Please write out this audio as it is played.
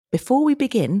Before we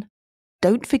begin,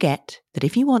 don't forget that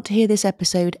if you want to hear this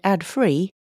episode ad-free,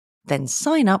 then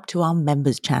sign up to our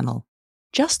members channel.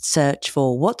 Just search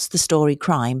for What's the Story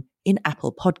Crime in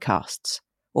Apple Podcasts,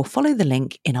 or follow the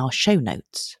link in our show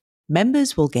notes.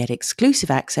 Members will get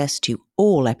exclusive access to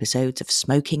all episodes of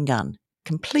Smoking Gun,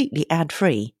 completely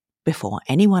ad-free, before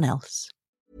anyone else.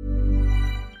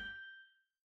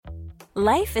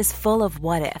 Life is full of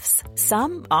what-ifs.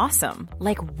 Some awesome,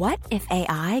 like what if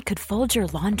AI could fold your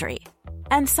laundry?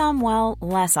 And some, well,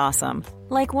 less awesome,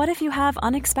 like what if you have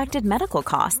unexpected medical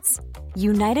costs?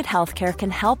 United Healthcare can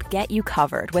help get you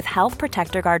covered with Health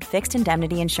Protector Guard fixed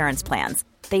indemnity insurance plans.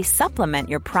 They supplement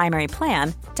your primary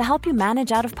plan to help you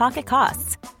manage out-of-pocket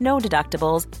costs. No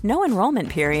deductibles, no enrollment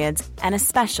periods, and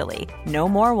especially no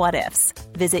more what-ifs.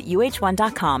 Visit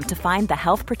uh1.com to find the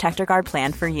Health Protector Guard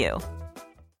plan for you.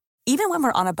 Even when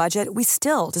we're on a budget, we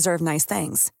still deserve nice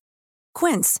things.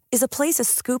 Quince is a place to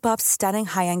scoop up stunning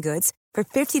high-end goods for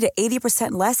 50 to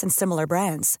 80% less than similar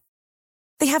brands.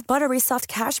 They have buttery soft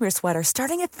cashmere sweaters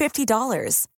starting at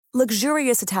 $50,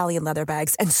 luxurious Italian leather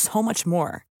bags, and so much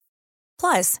more.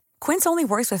 Plus, Quince only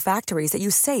works with factories that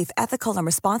use safe, ethical, and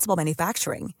responsible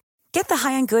manufacturing. Get the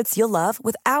high-end goods you'll love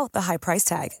without the high price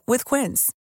tag with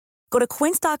Quince. Go to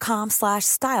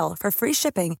quince.com/style for free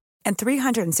shipping and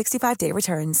 365-day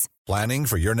returns. Planning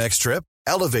for your next trip?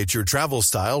 Elevate your travel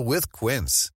style with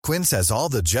Quince. Quince has all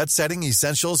the jet-setting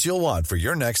essentials you'll want for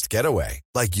your next getaway,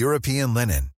 like European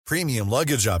linen, premium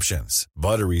luggage options,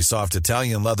 buttery soft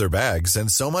Italian leather bags,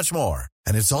 and so much more.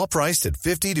 And it's all priced at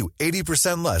 50 to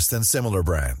 80% less than similar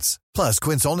brands. Plus,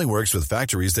 Quince only works with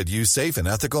factories that use safe and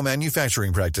ethical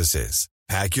manufacturing practices.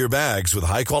 Pack your bags with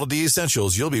high-quality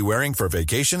essentials you'll be wearing for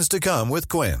vacations to come with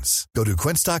Quince. Go to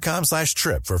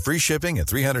quince.com/trip for free shipping and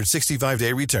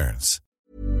 365-day returns.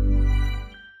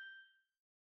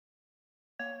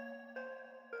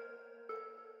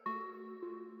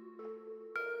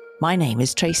 My name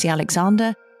is Tracy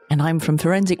Alexander, and I'm from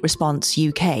Forensic Response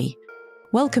UK.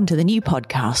 Welcome to the new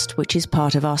podcast, which is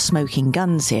part of our Smoking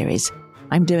Gun series.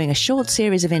 I'm doing a short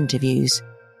series of interviews,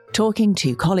 talking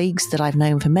to colleagues that I've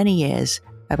known for many years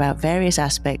about various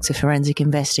aspects of forensic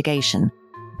investigation,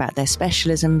 about their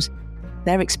specialisms,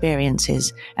 their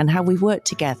experiences, and how we've worked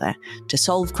together to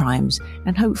solve crimes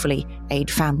and hopefully aid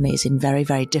families in very,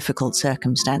 very difficult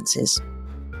circumstances.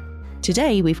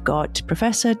 Today we've got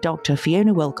Professor Dr.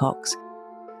 Fiona Wilcox,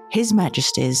 His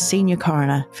Majesty's Senior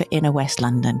Coroner for Inner West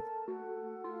London.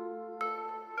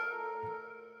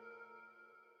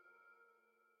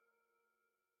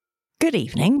 Good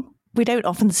evening. We don't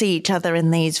often see each other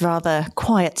in these rather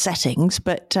quiet settings,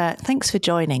 but thanks for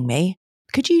joining me.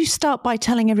 Could you start by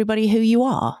telling everybody who you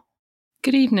are?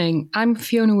 Good evening. I'm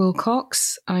Fiona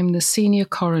Wilcox. I'm the Senior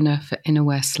Coroner for Inner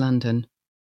West London.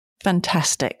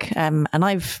 Fantastic. And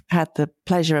I've had the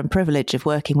pleasure and privilege of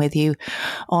working with you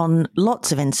on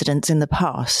lots of incidents in the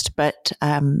past, but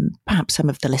perhaps some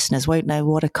of the listeners won't know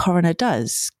what a coroner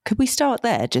does. Could we start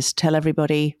there? Just tell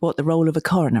everybody what the role of a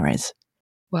coroner is.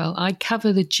 Well, I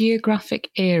cover the geographic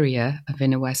area of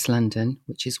Inner West London,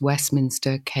 which is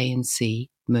Westminster, K&C,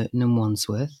 Merton and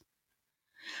Wandsworth.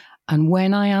 And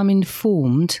when I am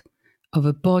informed of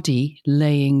a body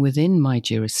laying within my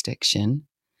jurisdiction,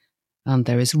 and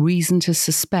there is reason to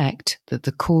suspect that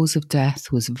the cause of death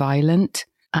was violent,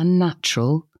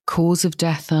 unnatural, cause of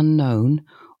death unknown,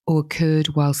 or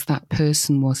occurred whilst that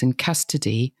person was in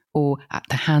custody or at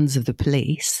the hands of the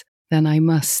police, then I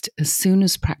must, as soon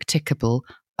as practicable,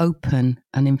 open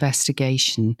an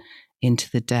investigation into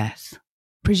the death.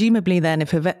 Presumably then,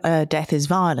 if a death is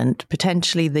violent,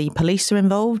 potentially the police are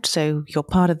involved, so you're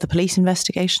part of the police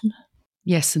investigation?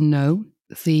 Yes and no.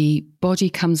 The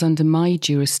body comes under my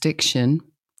jurisdiction,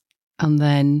 and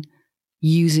then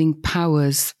using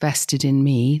powers vested in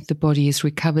me, the body is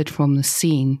recovered from the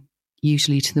scene,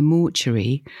 usually to the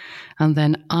mortuary, and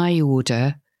then I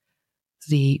order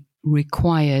the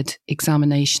required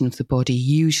examination of the body.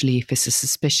 Usually, if it's a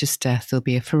suspicious death, there'll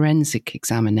be a forensic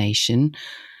examination.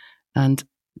 And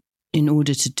in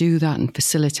order to do that and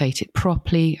facilitate it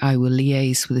properly, I will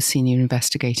liaise with a senior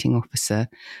investigating officer,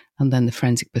 and then the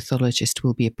forensic pathologist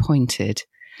will be appointed.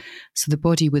 So the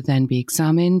body would then be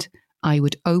examined. I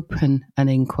would open an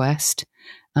inquest,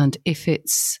 and if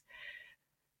it's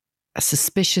a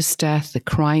suspicious death, the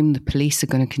crime the police are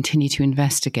going to continue to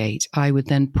investigate, I would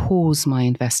then pause my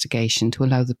investigation to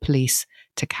allow the police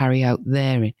to carry out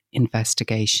their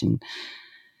investigation,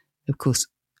 of course,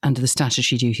 under the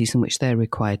statutory duties in which they're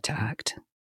required to act.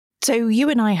 So you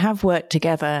and I have worked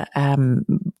together,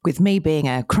 with me being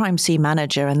a crime scene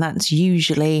manager, and that's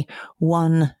usually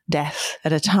one death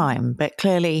at a time. But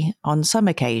clearly, on some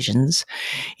occasions,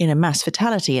 in a mass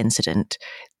fatality incident,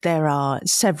 there are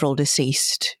several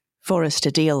deceased for us to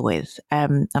deal with.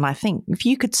 And I think if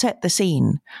you could set the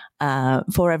scene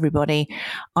for everybody,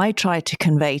 I try to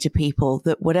convey to people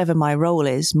that whatever my role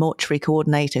is, mortuary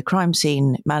coordinator, crime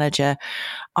scene manager,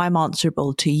 I'm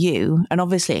answerable to you. And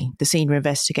obviously the senior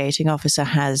investigating officer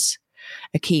has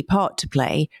a key part to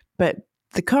play, but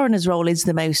the coroner's role is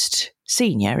the most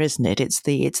senior, isn't it? It's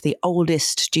the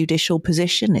oldest judicial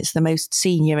position. It's the most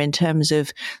senior in terms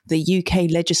of the UK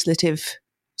legislative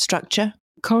structure.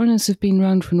 Coroners have been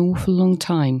around for an awful long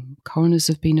time. Coroners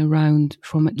have been around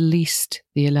from at least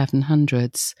the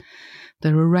 1100s.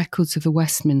 There are records of the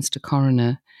Westminster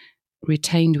coroner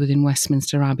retained within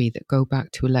Westminster Abbey that go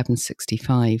back to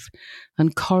 1165.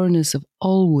 And coroners have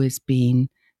always been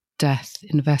death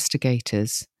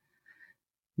investigators.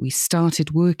 We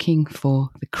started working for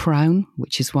the Crown,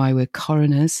 which is why we're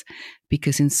coroners,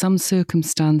 because in some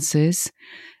circumstances,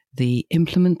 the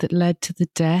implement that led to the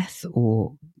death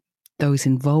or those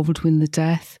involved with the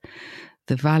death,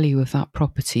 the value of that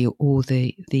property or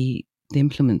the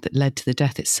implement that led to the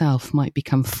death itself might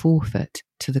become forfeit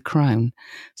to the Crown.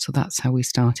 So that's how we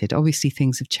started. Obviously,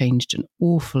 things have changed an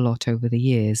awful lot over the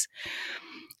years,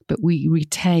 but we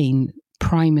retain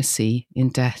primacy in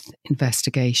death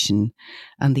investigation,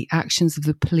 and the actions of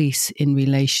the police in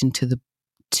relation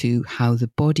to how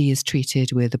the body is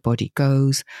treated, where the body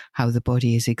goes, how the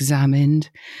body is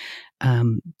examined,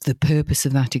 the purpose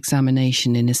of that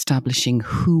examination in establishing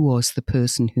who was the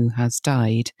person who has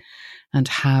died, and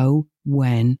how,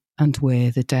 when, and where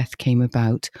the death came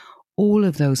about. All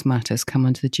of those matters come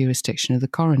under the jurisdiction of the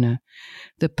coroner.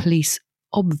 The police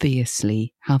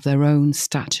obviously have their own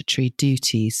statutory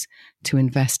duties to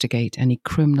investigate any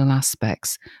criminal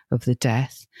aspects of the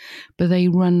death, but they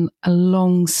run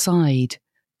alongside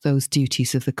those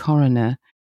duties of the coroner.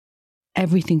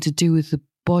 Everything to do with the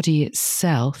body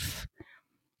itself,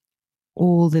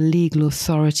 all the legal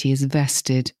authority is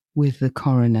vested with the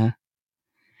coroner.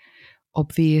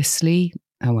 Obviously,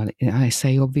 well, I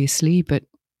say obviously, but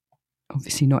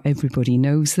obviously not everybody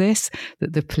knows this,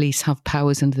 that the police have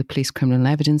powers under the Police Criminal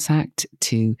Evidence Act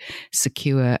to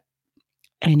secure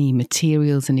any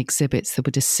materials and exhibits that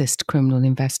would assist criminal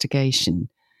investigation.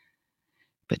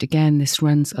 But again, this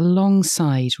runs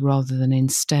alongside rather than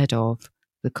instead of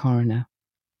the coroner.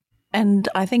 And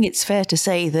I think it's fair to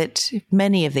say that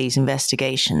many of these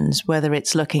investigations, whether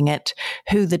it's looking at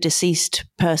who the deceased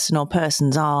person or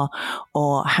persons are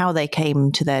or how they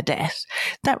came to their death,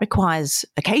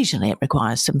 occasionally it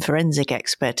requires some forensic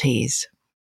expertise.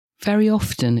 Very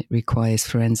often it requires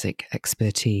forensic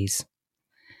expertise.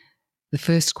 The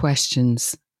first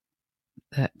questions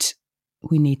that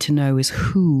we need to know is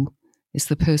who is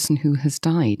the person who has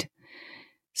died.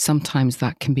 Sometimes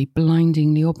that can be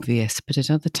blindingly obvious, but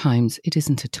at other times it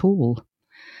isn't at all.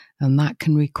 And that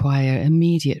can require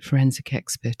immediate forensic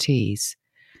expertise,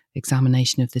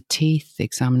 examination of the teeth,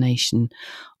 examination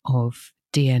of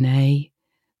DNA,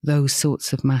 those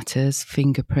sorts of matters,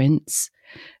 fingerprints.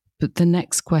 But the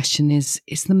next question is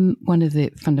one of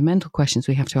the fundamental questions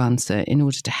we have to answer in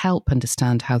order to help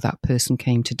understand how that person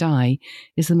came to die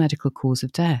is the medical cause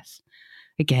of death.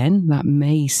 Again, that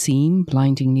may seem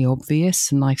blindingly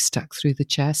obvious, a knife stuck through the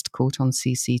chest, caught on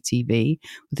CCTV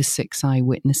with the 6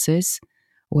 eyewitnesses,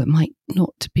 or it might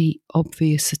not be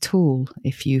obvious at all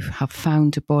if you have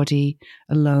found a body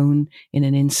alone in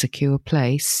an insecure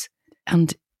place.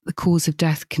 And the cause of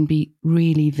death can be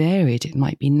really varied. It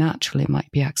might be natural, it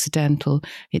might be accidental,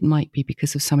 it might be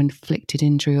because of some inflicted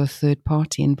injury or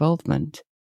third-party involvement.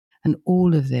 And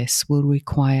all of this will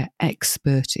require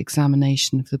expert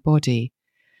examination of the body,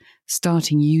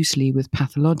 starting usually with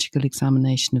pathological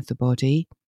examination of the body,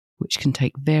 which can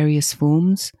take various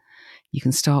forms. You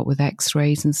can start with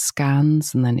x-rays and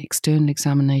scans, and then external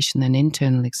examination, then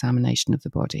internal examination of the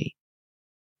body.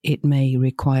 It may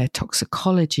require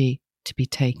toxicology to be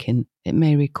taken. It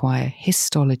may require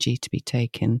histology to be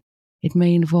taken. It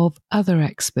may involve other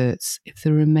experts if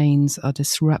the remains are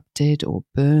disrupted or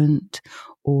burnt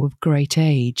or of great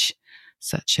age,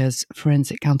 such as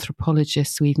forensic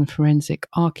anthropologists or even forensic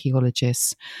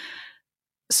archaeologists.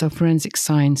 So forensic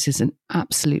science is an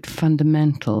absolute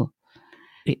fundamental.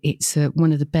 It's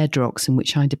one of the bedrocks in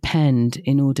which I depend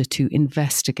in order to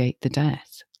investigate the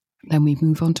death. Then we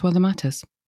move on to other matters.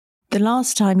 The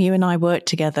last time you and I worked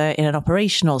together in an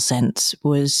operational sense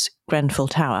was Grenfell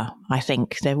Tower, I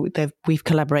think. We've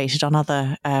collaborated on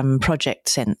other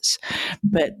projects since,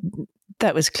 but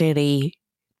that was clearly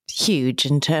huge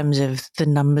in terms of the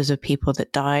numbers of people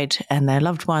that died and their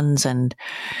loved ones, and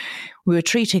we were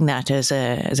treating that as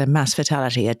a mass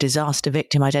fatality, a disaster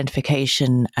victim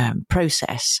identification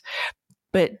process.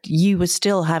 But you were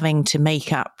still having to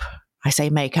make up I say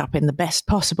make up in the best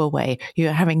possible way.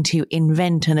 You're having to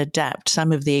invent and adapt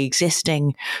some of the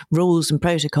existing rules and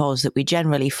protocols that we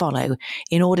generally follow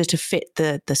in order to fit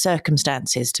the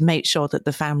circumstances, to make sure that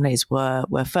the families were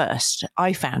first.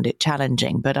 I found it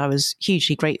challenging, but I was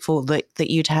hugely grateful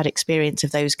that you'd had experience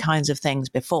of those kinds of things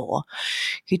before.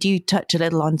 Could you touch a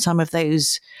little on some of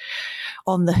those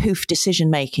on the hoof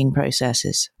decision-making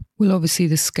processes? Well, obviously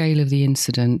the scale of the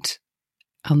incident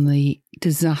and the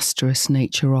disastrous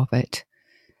nature of it,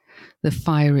 the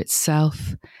fire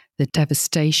itself, the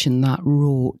devastation that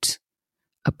wrought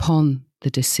upon the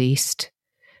deceased,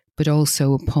 but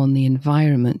also upon the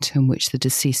environment in which the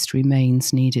deceased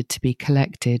remains needed to be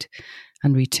collected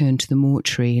and returned to the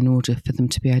mortuary in order for them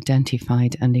to be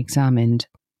identified and examined.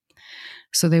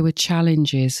 So there were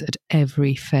challenges at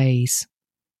every phase.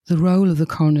 The role of the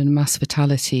coroner in mass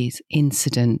fatalities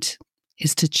incident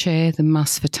is to chair the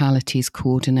Mass Fatalities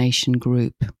Coordination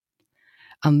Group.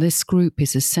 And this group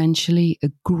is essentially a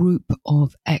group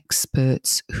of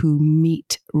experts who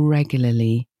meet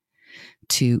regularly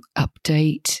to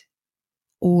update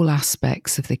all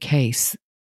aspects of the case,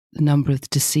 the number of the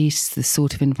deceased, the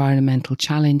sort of environmental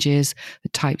challenges, the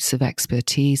types of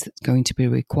expertise that's going to be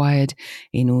required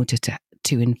in order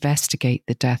to investigate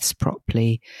the deaths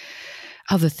properly.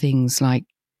 Other things like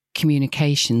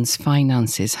communications,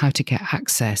 finances, how to get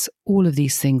access, all of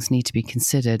these things need to be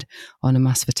considered on a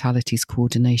mass fatalities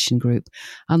coordination group.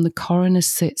 And the coroner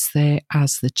sits there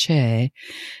as the chair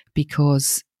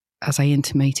because, as I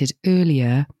intimated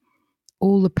earlier,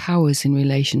 all the powers in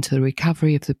relation to the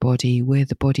recovery of the body, where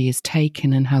the body is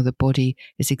taken and how the body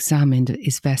is examined,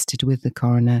 is vested with the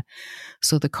coroner.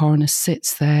 So the coroner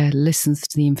sits there, listens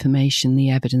to the information,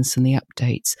 the evidence and the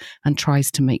updates, and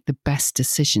tries to make the best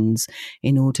decisions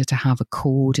in order to have a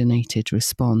coordinated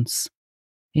response.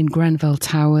 In Grenfell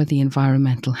Tower, the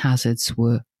environmental hazards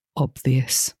were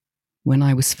obvious. When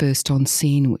I was first on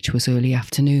scene, which was early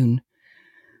afternoon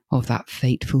of that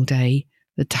fateful day,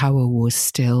 the tower was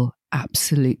still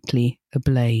absolutely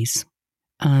ablaze.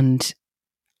 And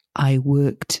I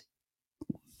worked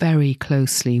very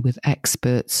closely with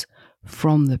experts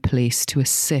from the police to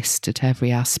assist at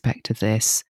every aspect of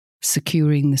this,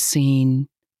 securing the scene,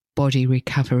 body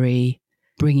recovery,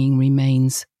 bringing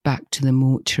remains back to the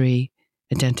mortuary,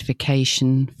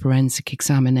 identification, forensic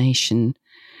examination,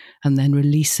 and then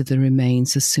release of the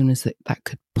remains as soon as that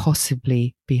could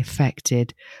possibly be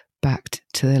effected back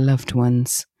to their loved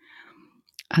ones.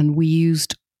 And we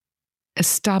used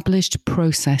established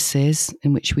processes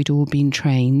in which we'd all been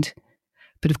trained.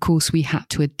 But of course, we had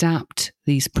to adapt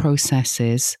these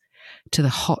processes to the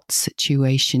hot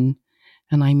situation.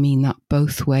 And I mean that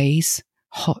both ways.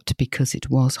 Hot because it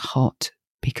was hot,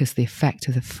 because the effect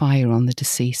of the fire on the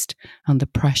deceased and the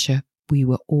pressure we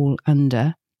were all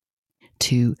under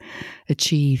to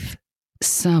achieve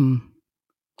some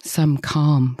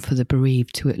calm for the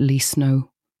bereaved to at least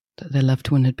know that their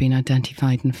loved one had been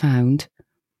identified and found,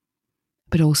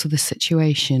 but also the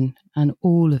situation. And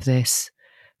all of this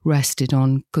rested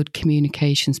on good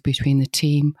communications between the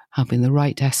team, having the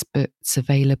right experts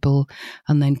available,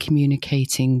 and then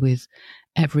communicating with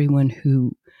everyone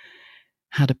who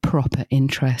had a proper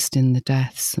interest in the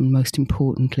deaths, and most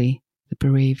importantly, the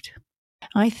bereaved.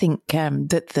 I think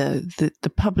that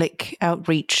the public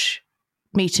outreach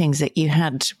meetings that you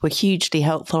had were hugely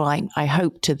helpful, I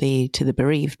hope, to the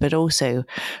bereaved, but also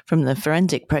from the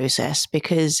forensic process,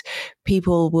 because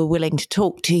people were willing to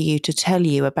talk to you, to tell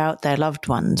you about their loved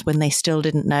ones when they still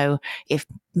didn't know if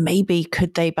maybe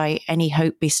could they by any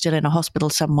hope be still in a hospital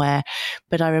somewhere.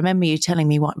 But I remember you telling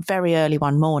me very early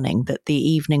one morning that the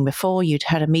evening before you'd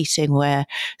had a meeting where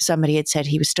somebody had said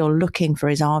he was still looking for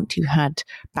his aunt who had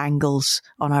bangles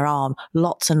on her arm,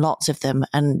 lots and lots of them.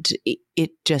 And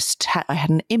it just I had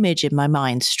an image in my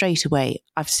mind straight away.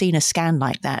 I've seen a scan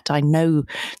like that. I know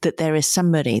that there is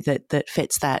somebody that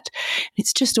fits that.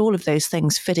 It's just all of those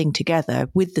things fitting together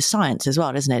with the science as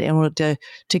well, isn't it? In order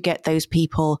to get those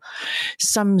people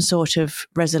some sort of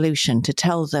resolution, to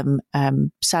tell them,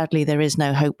 sadly, there is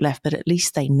no hope left, but at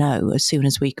least they know as soon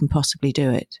as we can possibly do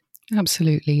it.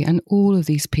 Absolutely. And all of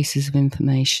these pieces of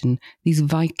information, these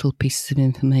vital pieces of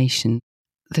information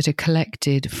that are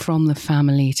collected from the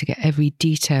family to get every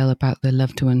detail about their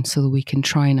loved one so that we can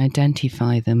try and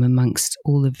identify them amongst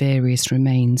all the various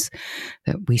remains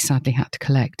that we sadly had to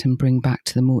collect and bring back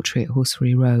to the mortuary at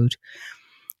Horseferry Road.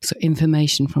 So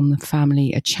information from the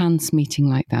family, a chance meeting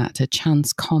like that, a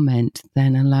chance comment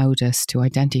then allowed us to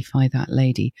identify that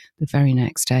lady the very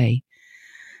next day.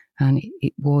 And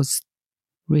it was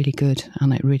really good.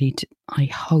 And it really, I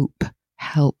hope,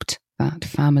 helped that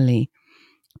family.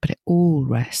 But it all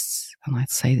rests, and I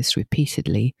say this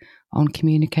repeatedly, on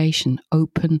communication,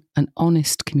 open and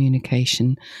honest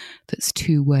communication that's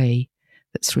two-way,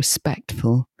 that's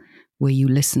respectful, where you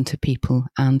listen to people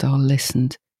and are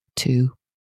listened to.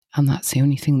 And that's the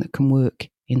only thing that can work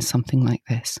in something like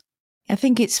this. I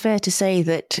think it's fair to say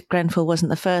that Grenfell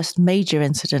wasn't the first major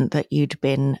incident that you'd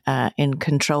been in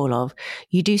control of.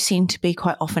 You do seem to be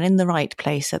quite often in the right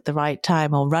place at the right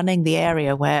time, or running the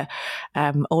area where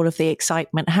all of the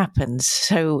excitement happens.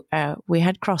 So we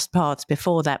had crossed paths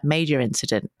before that major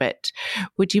incident, but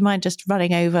would you mind just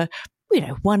running over,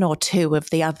 one or two of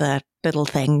the other little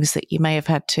things that you may have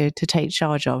had to take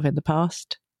charge of in the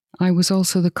past? I was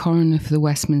also the coroner for the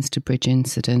Westminster Bridge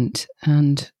incident,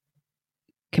 and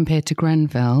compared to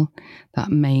Grenfell, that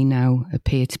may now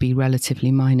appear to be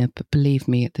relatively minor, but believe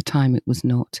me, at the time it was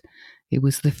not. It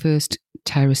was the first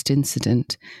terrorist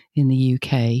incident in the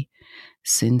UK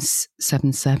since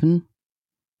 7/7.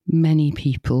 Many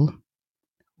people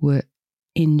were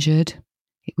injured.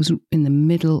 It was in the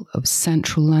middle of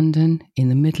central London, in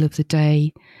the middle of the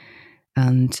day,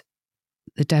 and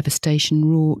the devastation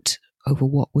wrought over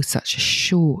what was such a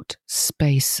short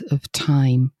space of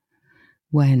time,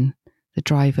 when the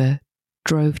driver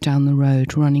drove down the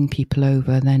road, running people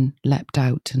over, then leapt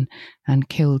out and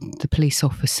killed the police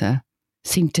officer,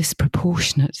 seemed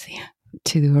disproportionate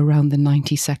to around the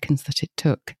 90 seconds that it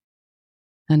took.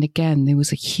 And again, there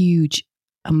was a huge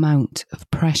amount of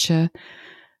pressure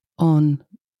on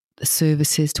the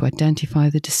services to identify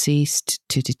the deceased,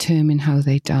 to determine how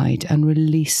they died, and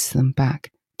release them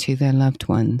back to their loved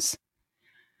ones.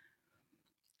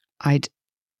 I'd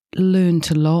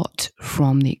learned a lot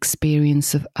from the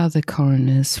experience of other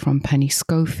coroners, from Penny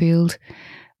Schofield,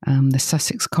 the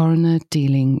Sussex coroner,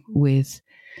 dealing with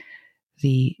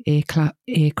the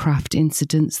aircraft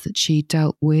incidents that she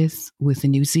dealt with the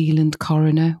New Zealand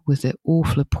coroner, with the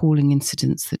awful, appalling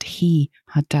incidents that he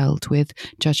had dealt with,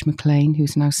 Judge McLean,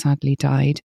 who's now sadly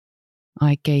died.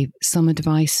 I gave some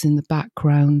advice in the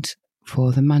background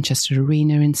for the Manchester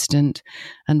Arena incident,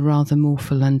 and rather more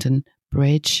for London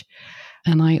Bridge.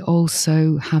 And I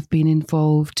also have been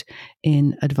involved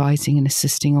in advising and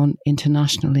assisting on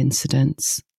international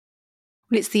incidents.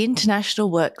 Well, it's the international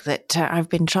work that I've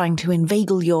been trying to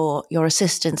inveigle your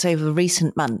assistance over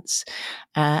recent months.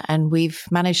 And we've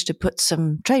managed to put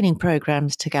some training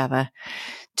programs together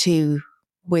to,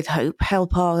 with hope,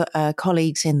 help our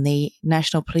colleagues in the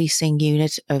National Policing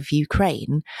Unit of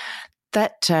Ukraine.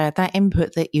 That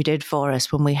input that you did for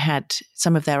us when we had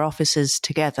some of their officers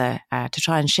together to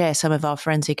try and share some of our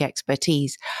forensic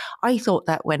expertise, I thought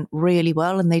that went really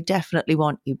well, and they definitely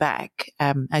want you back.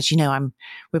 As you know,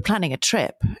 we're planning a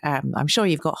trip. I'm sure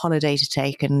you've got holiday to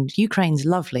take, and Ukraine's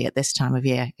lovely at this time of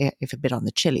year, if a bit on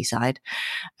the chilly side.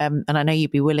 And I know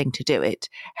you'd be willing to do it.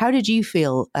 How did you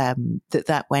feel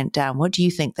that went down? What do you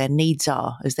think their needs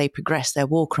are as they progress their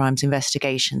war crimes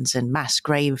investigations and mass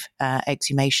grave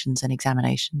exhumations and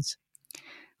examinations?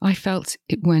 I felt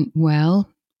it went well.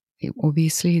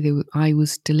 I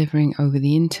was delivering over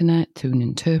the internet through an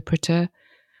interpreter,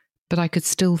 but I could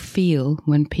still feel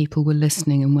when people were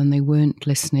listening and when they weren't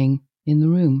listening in the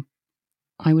room.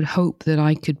 I would hope that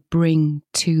I could bring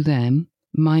to them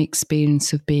my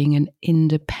experience of being an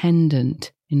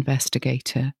independent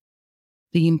investigator,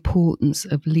 the importance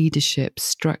of leadership,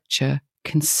 structure,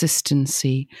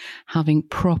 consistency, having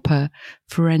proper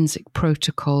forensic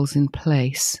protocols in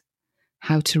place,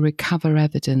 how to recover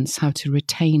evidence, how to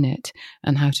retain it,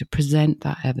 and how to present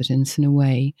that evidence in a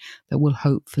way that will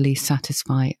hopefully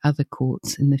satisfy other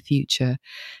courts in the future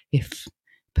if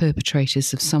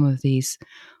perpetrators of some of these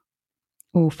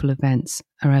awful events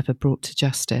are ever brought to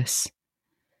justice.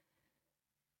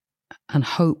 And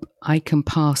hope I can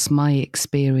pass my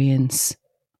experience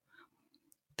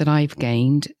that I've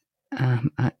gained.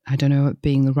 I don't know,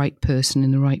 being the right person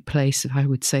in the right place, if I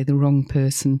would say the wrong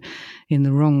person in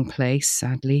the wrong place,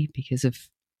 sadly, because of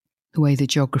the way the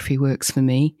geography works for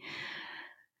me.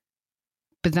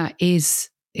 But that is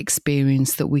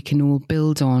experience that we can all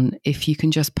build on if you can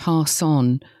just pass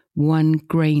on one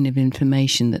grain of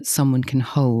information that someone can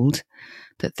hold,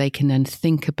 that they can then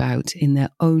think about in their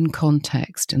own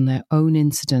context and their own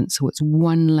incident. So it's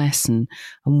one lesson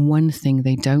and one thing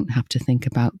they don't have to think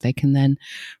about. They can then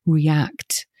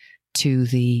react to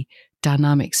the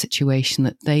dynamic situation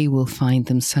that they will find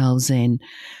themselves in,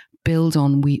 build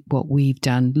on what we've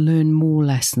done, learn more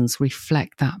lessons,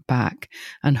 reflect that back,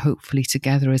 and hopefully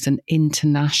together as an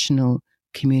international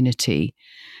community,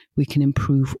 we can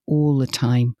improve all the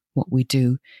time what we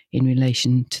do in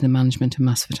relation to the management of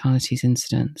mass fatalities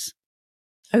incidents.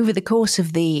 Over the course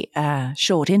of the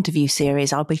short interview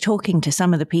series, I'll be talking to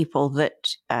some of the people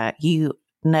that you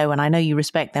know, and I know you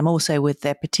respect them also with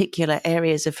their particular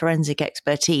areas of forensic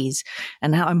expertise,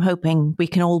 and how I'm hoping we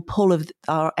can all pull of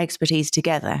our expertise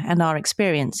together and our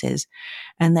experiences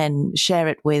and then share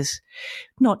it with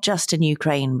not just in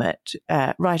Ukraine, but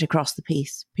right across the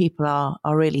piece. People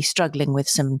are really struggling with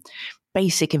some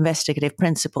basic investigative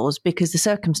principles because the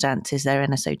circumstances they're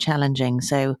in are so challenging.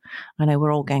 So I know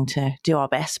we're all going to do our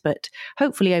best, but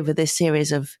hopefully over this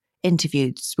series of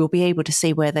interviews, we'll be able to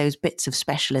see where those bits of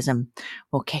specialism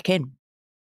will kick in.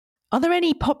 Are there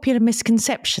any popular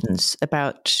misconceptions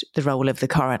about the role of the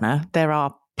coroner? There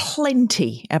are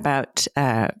plenty about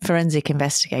forensic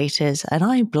investigators, and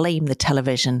I blame the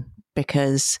television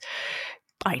because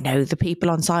I know the people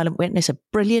on Silent Witness are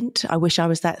brilliant. I wish I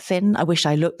was that thin. I wish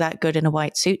I looked that good in a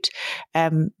white suit.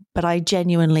 But I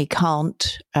genuinely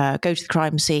can't go to the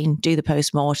crime scene, do the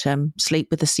post-mortem, sleep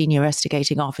with the senior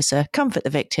investigating officer, comfort the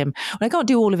victim. I can't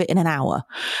do all of it in an hour.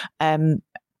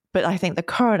 But I think the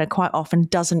coroner quite often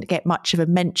doesn't get much of a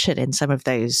mention in some of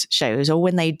those shows, or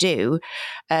when they do,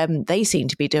 they seem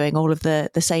to be doing all of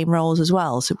the same roles as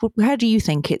well. So how do you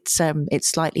think it's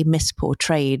slightly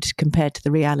misportrayed compared to the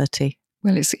reality?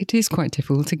 Well, it is quite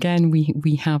difficult. Again,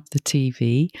 we have the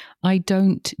TV. I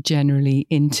don't generally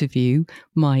interview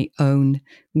my own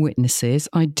witnesses.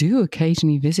 I do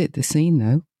occasionally visit the scene,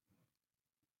 though.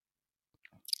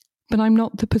 But I'm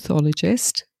not the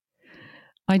pathologist.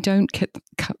 I don't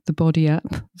cut the body up,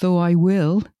 though I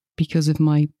will, because of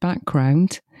my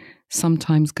background,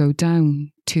 sometimes go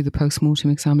down to the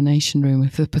post-mortem examination room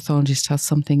if the pathologist has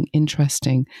something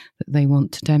interesting that they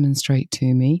want to demonstrate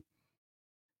to me.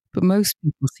 But most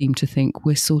people seem to think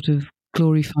we're sort of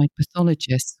glorified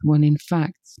pathologists, when in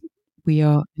fact we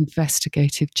are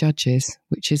investigative judges,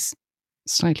 which is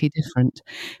slightly different.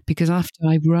 Because after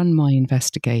I've run my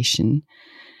investigation,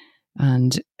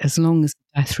 and as long as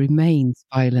the death remains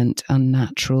violent,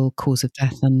 unnatural, cause of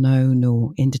death unknown,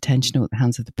 or in detention or at the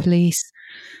hands of the police,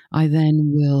 I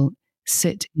then will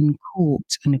sit in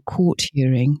court in a court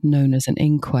hearing known as an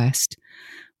inquest,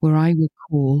 where I will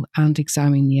call and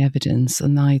examine the evidence,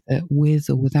 and either with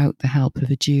or without the help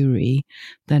of a jury,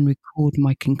 then record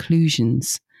my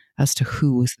conclusions as to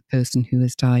who was the person who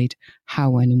has died,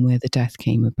 how, when and where the death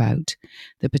came about,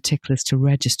 the particulars to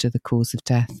register the cause of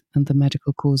death and the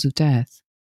medical cause of death.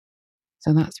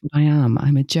 So that's what I am.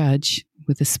 I'm a judge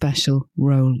with a special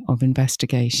role of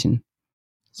investigation.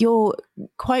 You're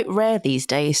quite rare these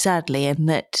days, sadly, in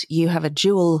that you have a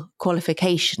dual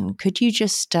qualification. Could you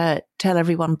just tell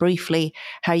everyone briefly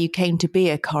how you came to be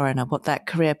a coroner, what that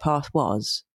career path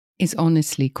was? It's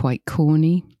honestly quite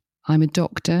corny. I'm a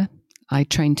doctor. I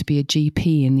trained to be a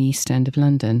GP in the East End of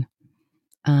London.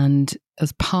 And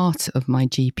as part of my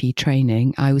GP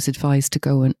training, I was advised to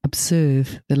go and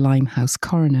observe the Limehouse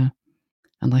coroner.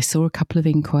 And I saw a couple of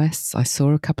inquests, I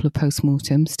saw a couple of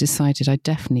postmortems, decided I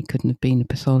definitely couldn't have been a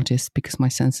pathologist because my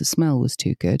sense of smell was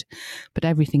too good. But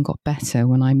everything got better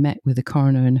when I met with the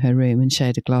coroner in her room and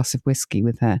shared a glass of whiskey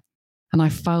with her. And I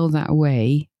filed that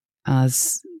away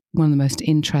as one of the most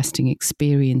interesting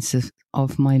experiences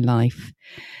of my life.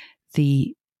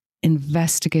 The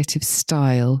investigative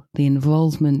style, the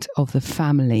involvement of the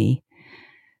family,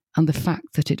 and the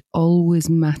fact that it always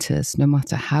matters, no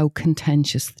matter how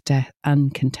uncontentious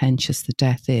the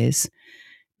death is,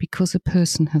 because a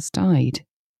person has died.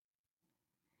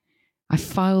 I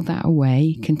filed that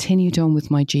away, continued on with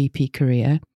my GP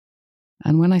career,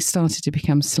 and when I started to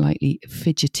become slightly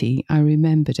fidgety, I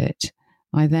remembered it.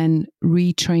 I then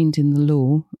retrained in the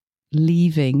law,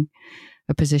 leaving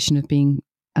a position of being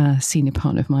a senior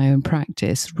partner of my own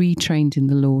practice, retrained in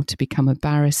the law to become a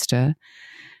barrister,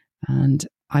 and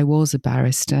I was a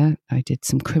barrister. I did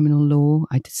some criminal law.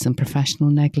 I did some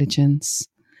professional negligence.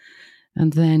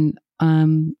 And then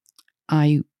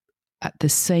I, at the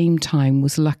same time,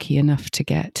 was lucky enough to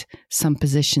get some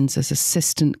positions as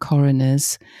assistant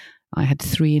coroners. I had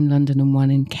 3 in London and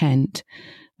 1 in Kent,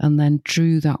 and then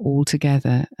drew that all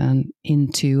together and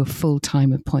into a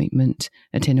full-time appointment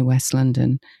at Inner West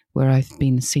London, where I've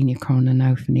been a senior coroner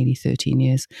now for nearly 13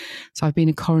 years. So I've been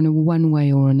a coroner one way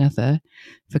or another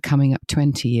for coming up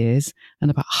 20 years,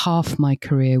 and about half my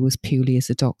career was purely as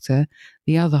a doctor.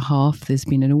 The other half, there's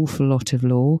been an awful lot of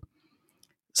law.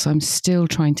 So I'm still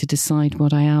trying to decide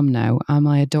what I am now. Am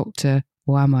I a doctor,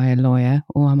 or am I a lawyer,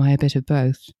 or am I a bit of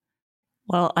both?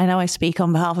 Well, I know I speak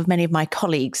on behalf of many of my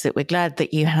colleagues that we're glad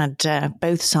that you had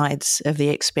both sides of the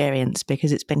experience,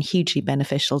 because it's been hugely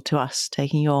beneficial to us,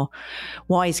 taking your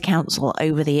wise counsel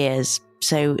over the years.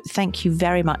 So thank you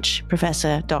very much,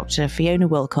 Professor Dr. Fiona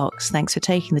Wilcox. Thanks for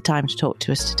taking the time to talk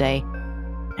to us today.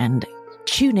 And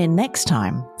tune in next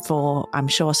time for, I'm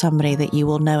sure, somebody that you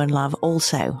will know and love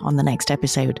also on the next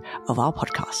episode of our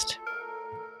podcast.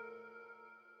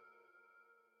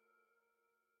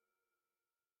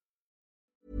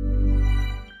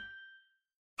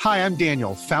 Hi, I'm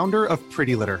Daniel, founder of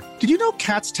Pretty Litter. Did you know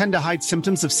cats tend to hide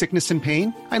symptoms of sickness and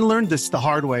pain? I learned this the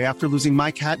hard way after losing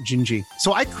my cat, Gingy.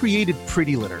 So I created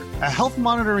Pretty Litter, a health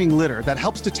monitoring litter that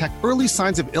helps detect early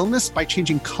signs of illness by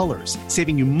changing colors,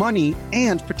 saving you money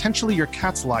and potentially your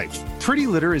cat's life. Pretty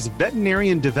Litter is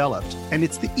veterinarian developed, and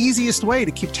it's the easiest way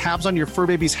to keep tabs on your fur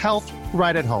baby's health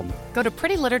right at home. Go to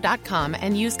prettylitter.com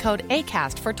and use code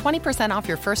ACAST for 20% off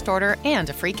your first order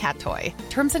and a free cat toy.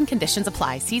 Terms and conditions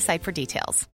apply. See site for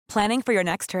details. Planning for your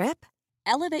next trip?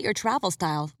 Elevate your travel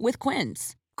style with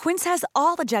Quince. Quince has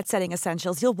all the jet-setting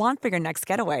essentials you'll want for your next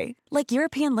getaway, like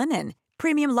European linen,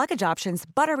 premium luggage options,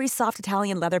 buttery soft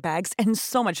Italian leather bags, and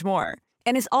so much more.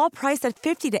 And is all priced at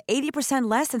 50 to 80%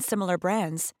 less than similar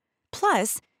brands.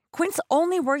 Plus, Quince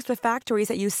only works with factories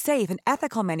that use safe and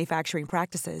ethical manufacturing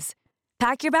practices.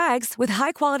 Pack your bags with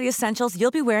high-quality essentials you'll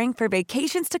be wearing for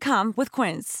vacations to come with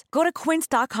Quince. Go to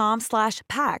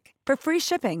quince.com/pack for free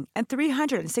shipping and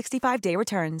 365-day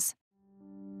returns.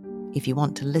 If you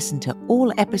want to listen to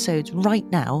all episodes right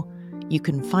now, you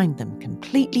can find them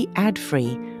completely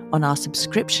ad-free on our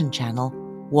subscription channel,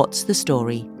 What's the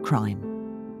Story? Crime.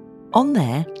 On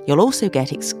there, you'll also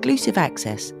get exclusive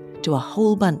access to a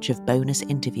whole bunch of bonus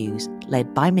interviews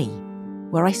led by me,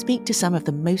 where I speak to some of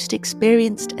the most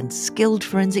experienced and skilled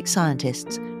forensic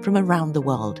scientists from around the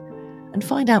world and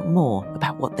find out more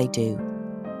about what they do.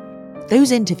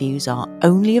 Those interviews are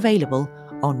only available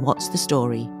on What's the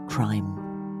Story? Crime.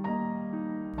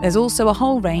 There's also a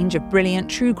whole range of brilliant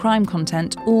true crime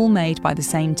content, all made by the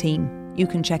same team. You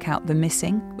can check out The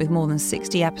Missing, with more than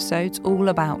 60 episodes all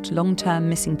about long-term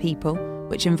missing people,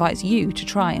 which invites you to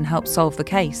try and help solve the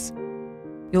case.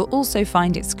 You'll also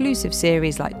find exclusive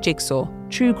series like Jigsaw,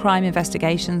 true crime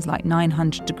investigations like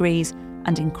 900 Degrees,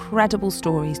 and incredible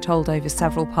stories told over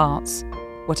several parts.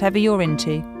 Whatever you're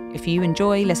into, if you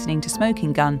enjoy listening to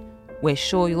Smoking Gun, we're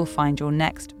sure you'll find your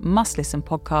next must-listen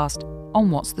podcast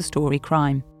on What's the Story?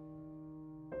 Crime.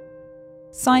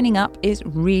 Signing up is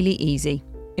really easy.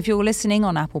 If you're listening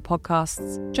on Apple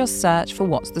Podcasts, just search for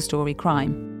What's the Story?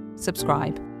 Crime,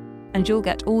 subscribe, and you'll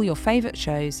get all your favourite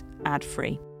shows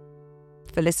ad-free.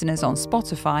 For listeners on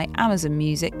Spotify, Amazon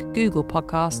Music, Google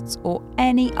Podcasts, or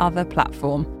any other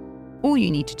platform, all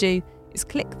you need to do is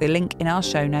click the link in our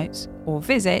show notes or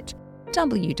visit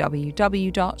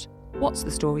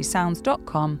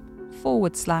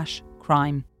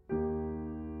www.whatsthestorysounds.com/crime.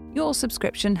 Your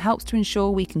subscription helps to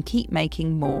ensure we can keep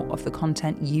making more of the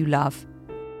content you love,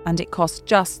 and it costs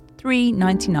just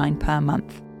 $3.99 per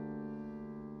month.